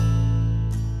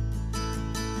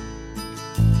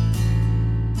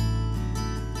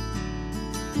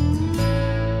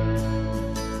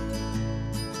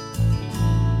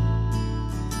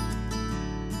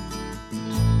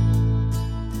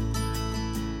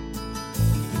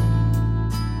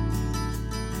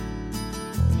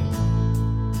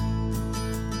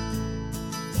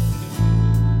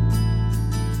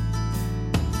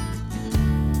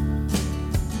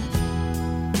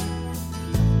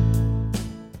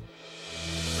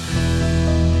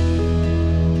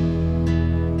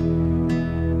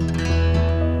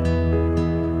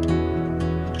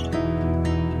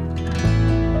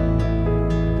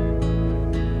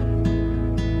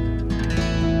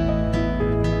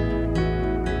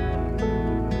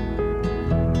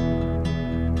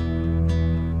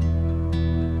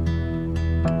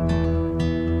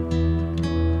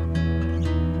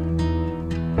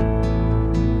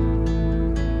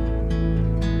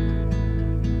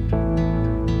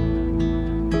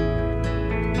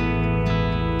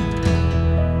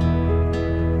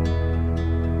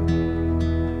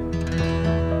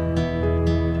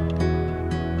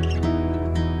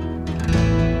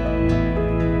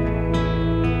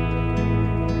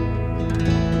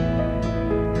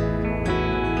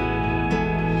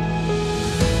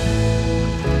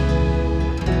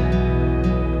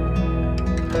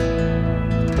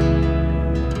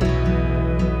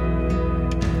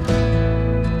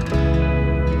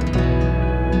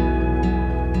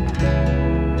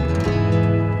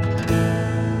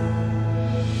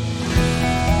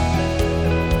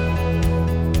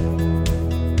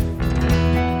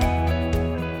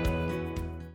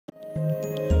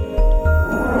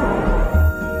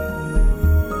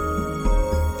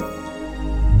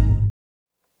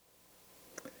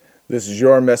This is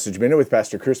your Message Minute with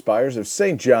Pastor Chris Byers of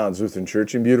St. John's Lutheran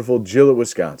Church in beautiful Gillett,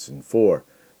 Wisconsin for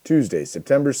Tuesday,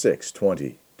 September 6,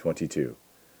 2022.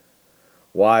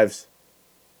 Wives,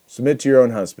 submit to your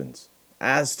own husbands,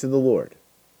 as to the Lord.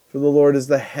 For the Lord is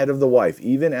the head of the wife,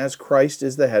 even as Christ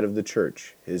is the head of the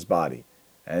church, his body,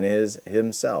 and is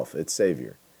himself its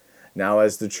Savior. Now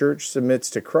as the church submits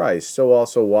to Christ, so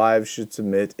also wives should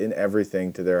submit in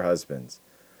everything to their husbands.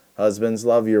 Husbands,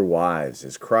 love your wives,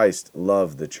 as Christ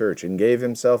loved the church and gave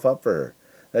himself up for her,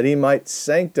 that he might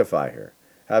sanctify her,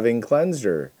 having cleansed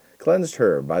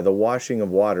her by the washing of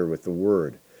water with the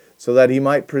word, so that he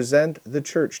might present the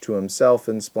church to himself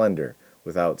in splendor,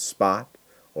 without spot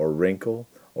or wrinkle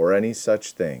or any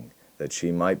such thing, that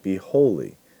she might be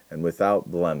holy and without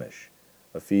blemish.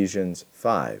 Ephesians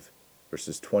 5,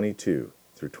 verses 22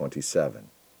 through 27.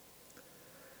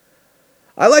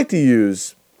 I like to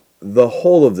use the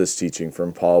whole of this teaching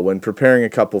from Paul when preparing a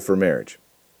couple for marriage.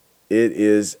 It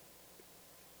is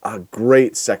a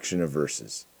great section of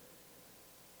verses,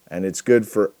 and it's good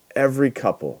for every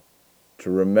couple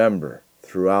to remember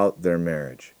throughout their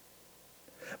marriage.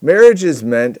 Marriage is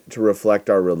meant to reflect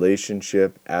our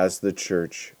relationship as the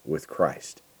church with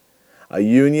Christ, a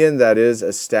union that is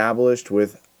established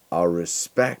with our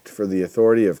respect for the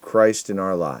authority of Christ in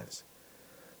our lives.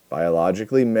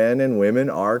 Biologically, men and women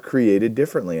are created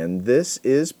differently, and this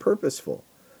is purposeful.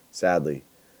 Sadly,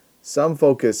 some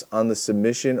focus on the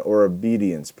submission or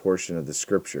obedience portion of the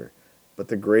Scripture, but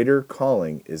the greater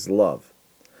calling is love.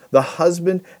 The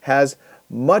husband has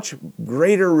much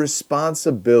greater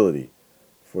responsibility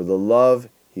for the love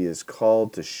he is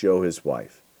called to show his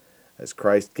wife. As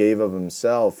Christ gave of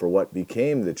himself for what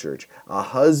became the church, a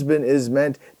husband is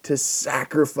meant to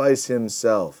sacrifice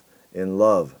himself in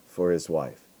love for his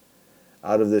wife.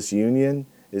 Out of this union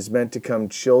is meant to come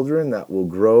children that will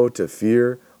grow to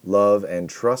fear, love, and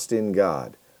trust in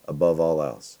God above all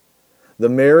else. The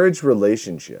marriage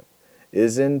relationship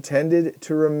is intended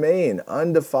to remain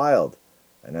undefiled,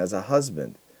 and as a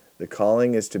husband, the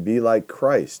calling is to be like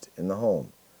Christ in the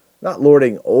home, not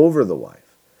lording over the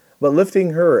wife, but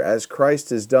lifting her as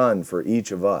Christ has done for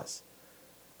each of us.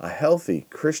 A healthy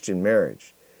Christian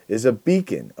marriage is a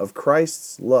beacon of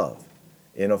Christ's love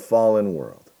in a fallen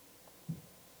world.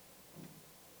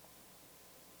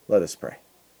 Let us pray.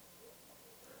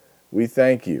 We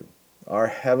thank you, our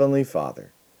Heavenly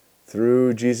Father,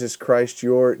 through Jesus Christ,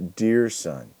 your dear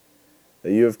Son,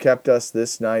 that you have kept us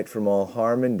this night from all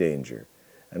harm and danger,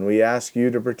 and we ask you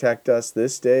to protect us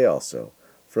this day also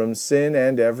from sin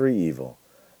and every evil,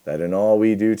 that in all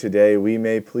we do today we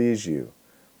may please you.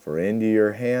 For into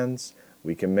your hands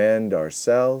we commend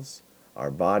ourselves,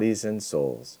 our bodies and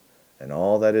souls, and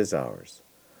all that is ours.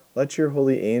 Let your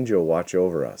holy angel watch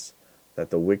over us, that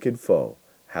the wicked foe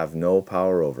have no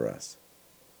power over us.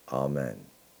 Amen.